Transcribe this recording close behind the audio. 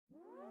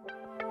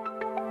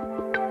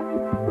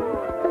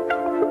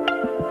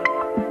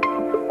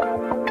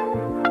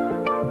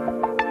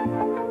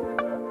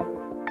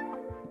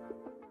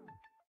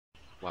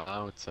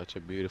it's such a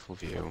beautiful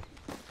view.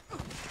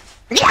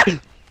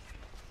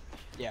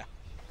 Yeah.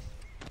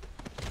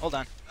 Hold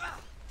on.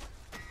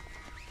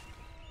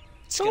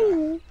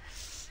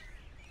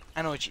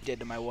 I know what you did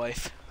to my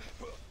wife.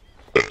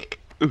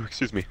 Ooh,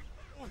 excuse me.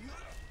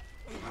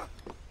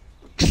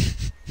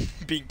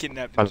 Being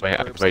kidnapped. By the way,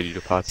 I invited you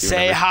to posse.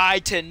 Say hi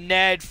to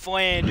Ned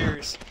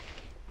Flanders.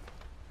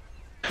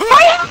 My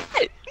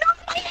hat! No,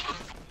 my hat!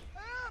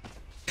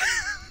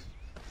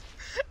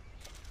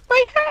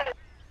 My hat!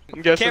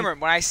 I'm guessing. Cameron,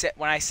 when I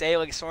say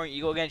like a soaring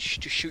eagle again,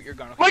 just shoot your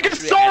gun. Okay? Like a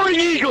soaring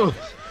eagle!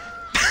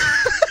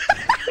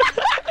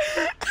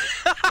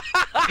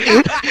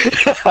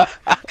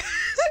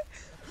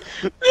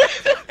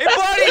 Hey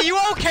buddy, you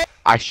okay?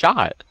 I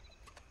shot.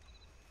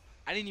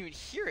 I didn't even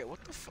hear it.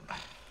 What the fuck?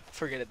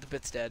 Forget it. The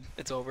bit's dead.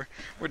 It's over.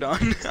 We're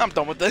done. I'm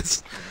done with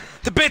this.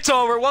 The bit's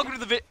over. Welcome to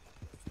the bit.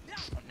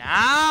 Oh,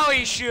 now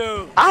he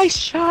shoots. I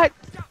shot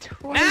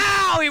twice.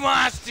 Now he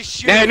wants to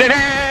shoot. Nah, nah,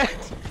 nah.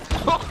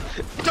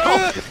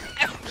 Oh.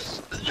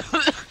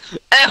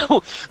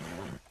 Ow!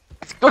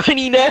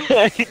 Scrawny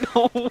Ned!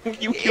 No,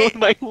 you killed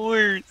my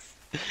horse.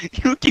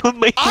 You killed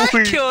my horse.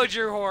 I killed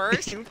your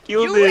horse. You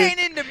killed You it. ran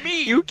into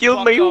me. You killed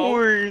my bucko.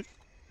 horse.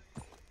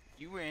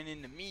 You ran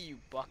into me, you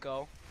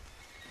bucko.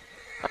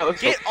 Right,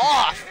 let's Get go.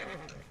 off.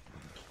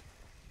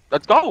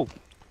 Let's go.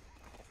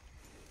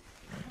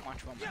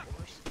 Watch my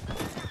horse.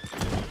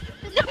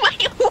 My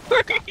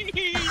horse.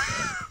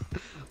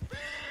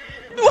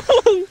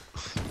 No.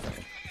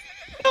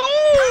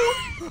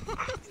 No.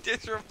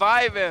 Just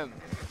revive him.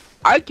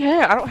 I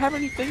can't. I don't have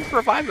anything to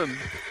revive him.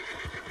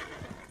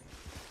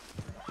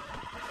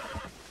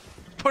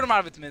 Put him out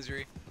of its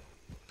misery.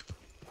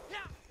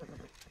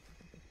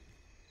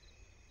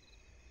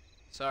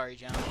 Sorry,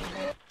 John.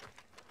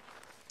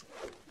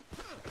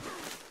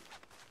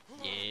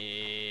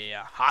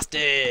 Yeah,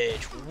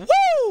 hostage.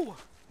 Woo!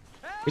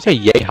 We say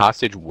yay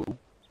hostage woo.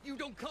 You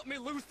don't cut me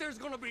loose, there's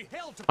gonna be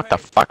hell to What pay. the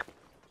fuck?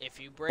 If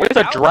you break What is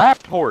a out,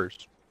 draft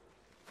horse?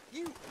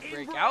 You break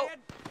inbred. out,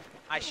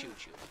 I shoot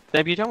you.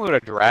 Sam, can you tell me what a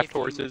draft If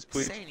horse you is,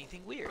 please? say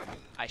anything weird,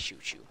 I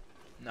shoot you.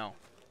 No.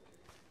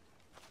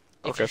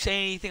 If Okay. you say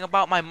anything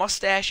about my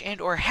mustache and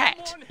or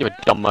hat, You have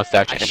a dumb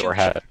mustache I and shoot or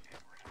you. hat.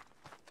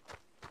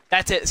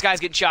 that's it. This guy's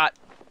getting shot.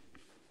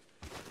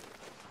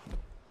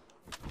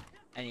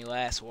 Any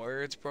last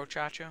words, bro,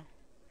 Chacho?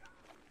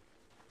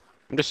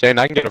 I'm just saying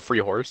I can get a free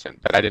horse and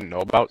that I didn't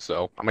know about,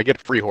 so I'm gonna get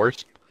a free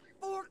horse.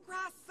 For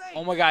Christ's sake.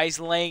 Oh my god, he's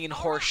laying in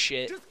horse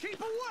shit. Just keep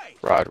away.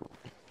 Rod.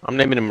 I'm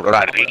naming him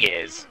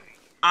Rodriguez.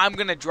 I'm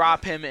gonna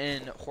drop him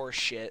in horse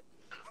shit.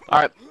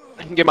 Alright,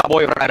 I can get my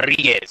boy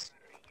Rodriguez.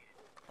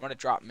 I'm gonna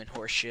drop him in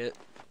horse shit.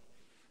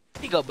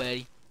 Here you go,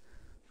 buddy.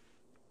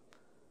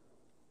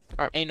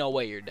 Alright. Ain't no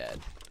way you're dead.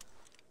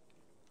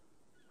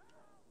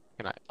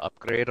 Can I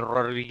upgrade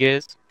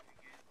Rodriguez?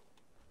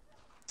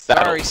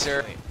 Sorry,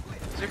 sir.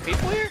 Is there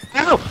people here?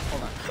 No!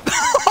 Hold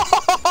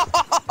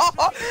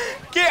on.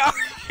 Get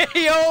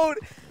RKO'd!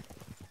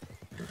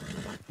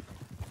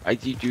 Why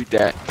did you do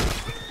that?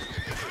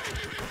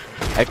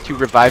 I have to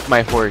revive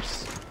my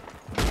horse.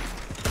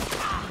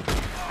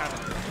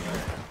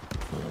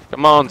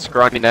 Come on,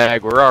 scrawny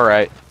nag, we're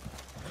alright.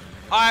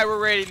 Alright, we're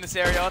raiding this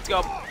area. Let's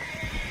go.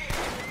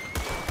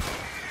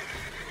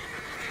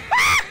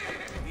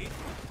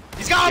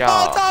 He's got a Yeah.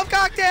 Molotov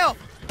cocktail!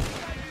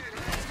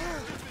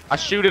 I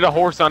shooted a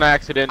horse on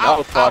accident. Ow,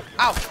 Oh fuck.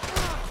 Ow, ow.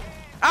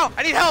 Ow,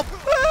 I need help!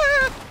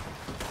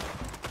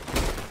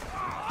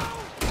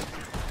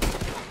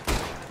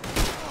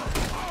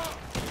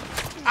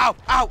 Ow,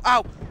 ow,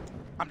 ow!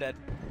 I'm dead.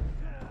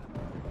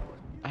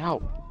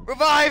 Ow.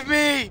 Revive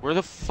me! Where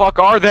the fuck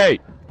are they?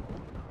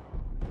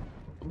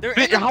 They're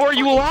Bitch, in the how are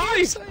you fucking alive?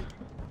 campsite.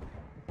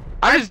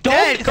 I I'm just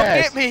dead! domed Come his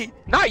get ass. me!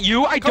 Not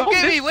you, I Come domed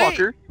get this me, wait.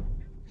 fucker.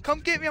 Come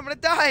get me, I'm gonna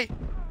die!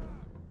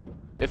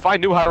 If I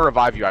knew how to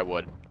revive you, I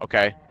would.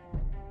 Okay.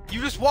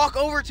 You just walk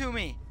over to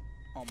me!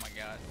 Oh my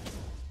god.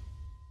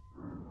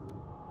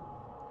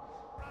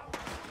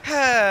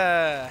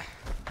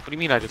 What do you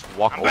mean I just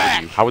walk I'm over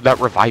back. you? How would that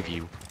revive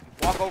you?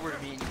 Walk over to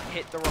me and you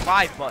hit the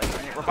revive button and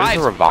it There's revives a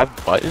me.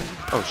 revive button?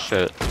 Oh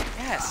shit.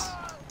 Yes.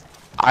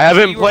 I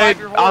haven't you revive played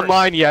your horse.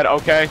 online yet,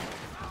 okay?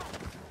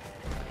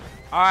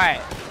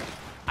 Alright.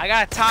 I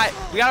gotta tie.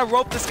 We gotta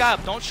rope this guy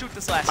up. Don't shoot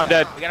this last I'm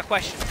guy. dead. We got a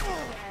question.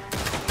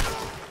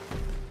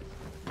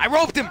 I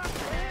roped him!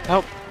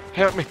 Help.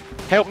 Help me.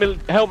 Help me.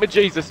 Help me,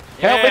 Jesus.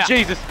 Help me, Yeah.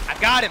 Jesus. I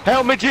got him!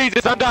 Help me,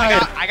 Jesus. I'm dying.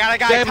 I got a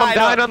guy Damn, I'm tied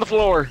dying up. on the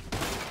floor.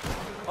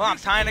 Hold on, I'm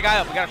tying the guy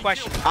up. We got a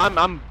question. I'm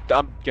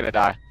gonna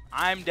die.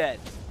 I'm dead.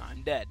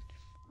 I'm dead.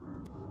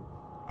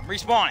 I'm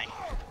respawning.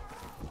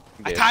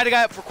 I Dead. tied a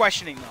guy up for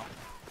questioning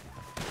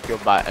though.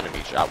 Killed by enemy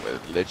shot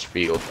with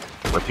Litchfield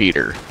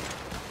repeater.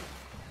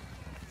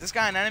 Is this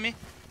guy an enemy?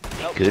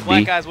 Nope, Could this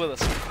black be. guy's with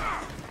us.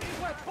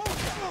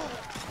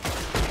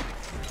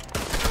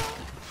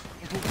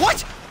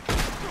 What?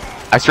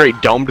 I straight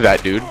domed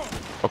that dude.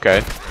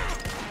 Okay.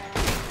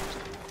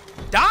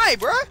 Die,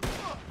 bruh!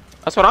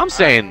 That's what I'm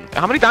saying.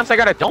 How many times I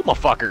gotta dome a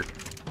fucker?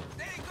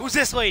 Who's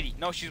this lady?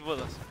 No, she's with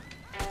us.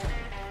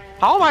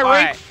 How am I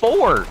Alright. ranked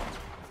 4?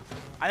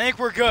 I think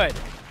we're good.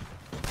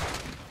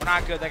 We're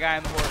not good. That guy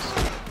on the horse.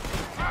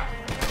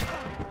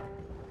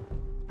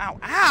 Ow!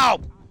 Ow!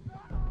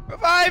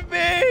 Revive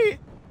me!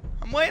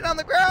 I'm waiting on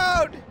the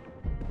ground.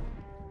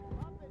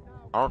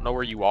 I don't know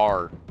where you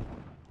are.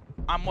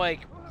 I'm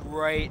like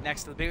right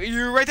next to the big.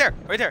 You're right there.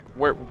 Right there.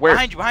 Where?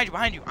 Behind you. Behind you.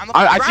 Behind you. I'm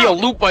I see a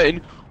loot button.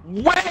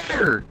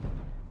 Where?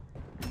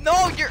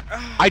 No, you're.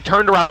 I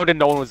turned around and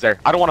no one was there.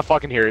 I don't want to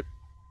fucking hear it.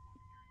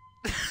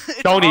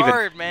 It's Don't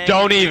hard, even. man.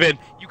 Don't even.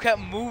 You kept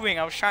moving.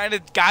 I was trying to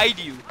guide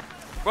you.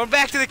 Run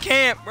back to the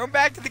camp. Run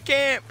back to the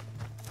camp.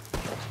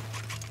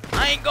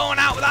 I ain't going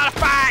out without a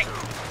fight.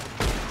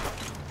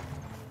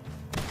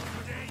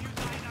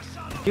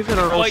 Even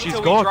her, Wait she's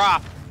till we gone.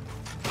 drop.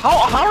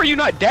 How are you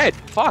not dead?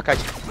 Fuck! I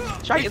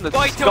shot you in the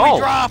Wait till we skull.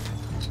 drop.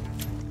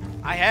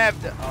 I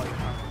have the. Oh, you're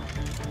not.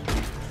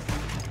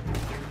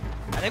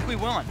 I think we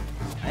won.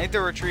 I think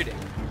they're retreating.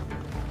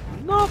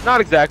 No,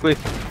 not exactly.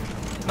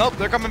 Nope,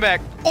 they're coming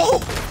back. Oh!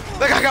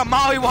 That guy got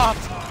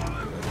mollywopped.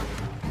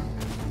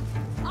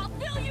 I'll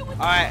fill you with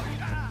Alright.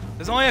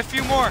 There's only a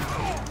few more.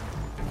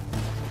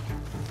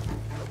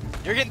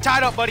 You're getting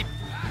tied up, buddy.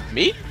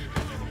 Me?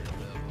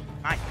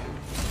 Alright.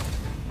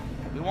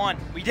 We won.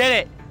 We did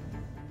it.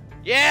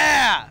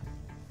 Yeah!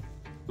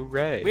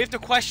 Hooray! We have to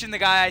question the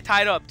guy I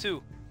tied up,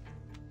 too.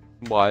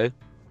 Why?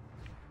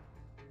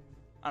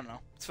 I don't know.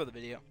 It's for the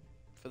video.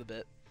 For the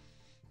bit.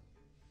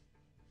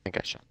 I think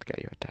I shot the guy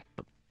you attacked.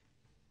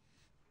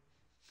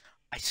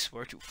 I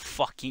swear to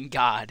fucking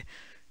God.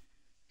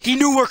 He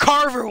knew where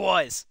Carver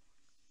was!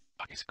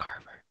 Fuck is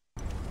Carver?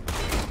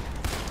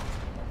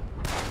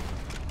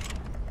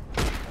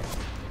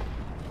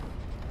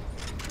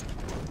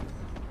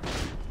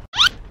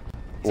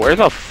 Where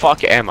the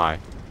fuck am I?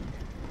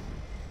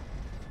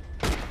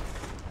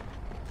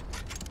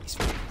 He's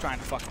trying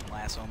to fucking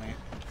lasso me.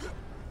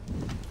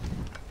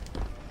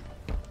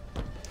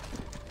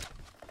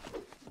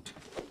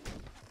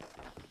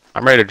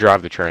 I'm ready to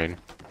drive the train.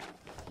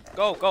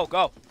 Go, go,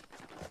 go.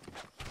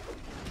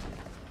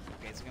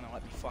 Okay, it's gonna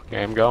let me fucking.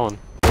 Okay, I'm going.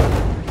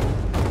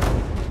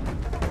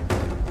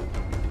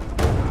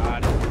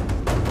 God.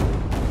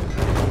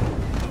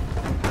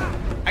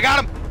 I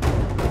got him!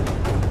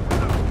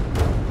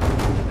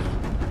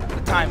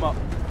 The time up.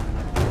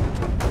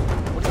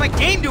 What's my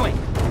game doing?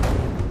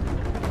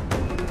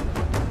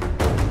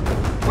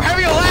 We're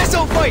having a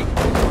lasso fight!